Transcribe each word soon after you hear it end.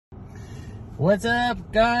What's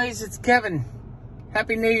up, guys? It's Kevin.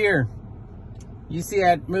 Happy New Year. You see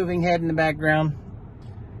that moving head in the background?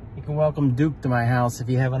 You can welcome Duke to my house if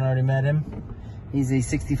you haven't already met him. He's a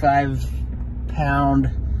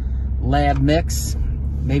 65-pound lab mix.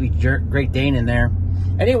 Maybe Great Dane in there.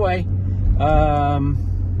 Anyway, I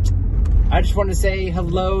just wanted to say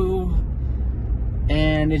hello.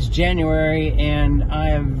 And it's January, and I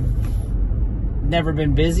have never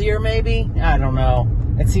been busier, maybe? I don't know.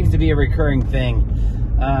 It seems to be a recurring thing.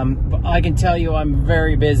 But I can tell you I'm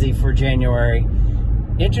very busy for January.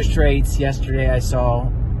 Interest rates yesterday I saw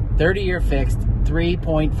 30-year fixed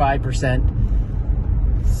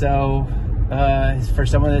 3.5%. So for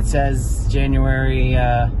someone that says January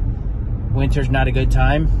winter's not a good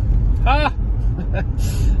time,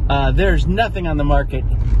 there's nothing on the market.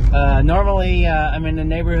 Normally I'm in a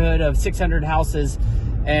neighborhood of 600 houses,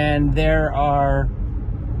 and there are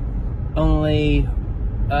only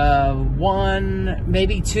one,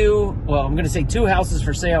 maybe two, well, I'm going to say two houses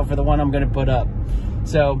for sale for the one I'm going to put up.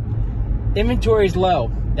 So inventory is low.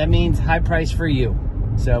 That means high price for you.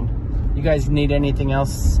 So you guys need anything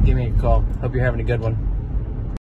else, give me a call. Hope you're having a good one.